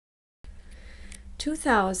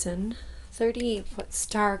2000 38-foot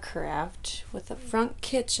Starcraft with a front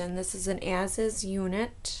kitchen. This is an as-is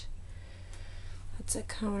unit. That's a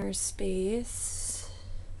counter space.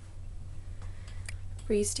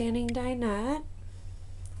 Freestanding dinette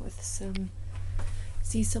with some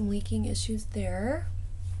leaking issues there.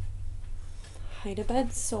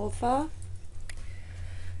 Hide-a-bed sofa.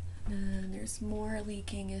 And then there's more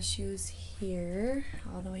leaking issues here,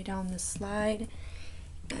 all the way down the slide,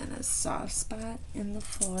 and a soft spot in the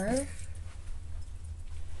floor.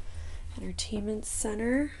 Entertainment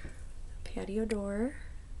center, patio door.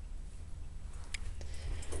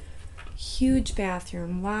 Huge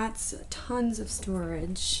bathroom, tons of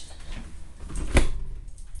storage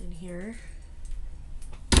in here.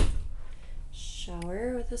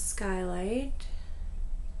 Shower with a skylight.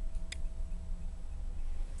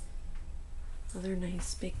 Another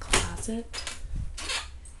nice big closet.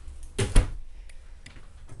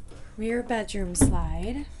 Rear bedroom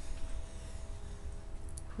slide.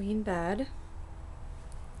 Queen bed.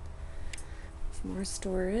 More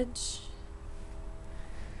storage.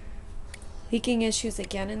 Leaking issues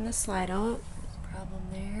again in the slide out. There's a problem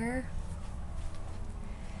there.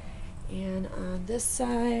 And on this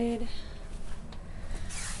side,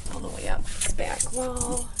 all the way up this back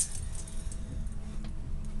wall.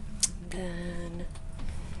 Then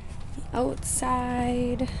the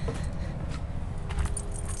outside,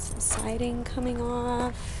 some siding coming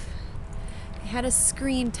off. I had a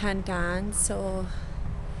screen tent on, so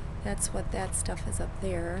that's what that stuff is up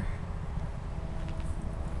there.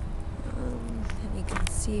 And you can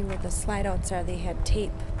see where the slide outs are, they had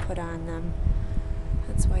tape put on them.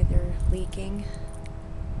 That's why they're leaking.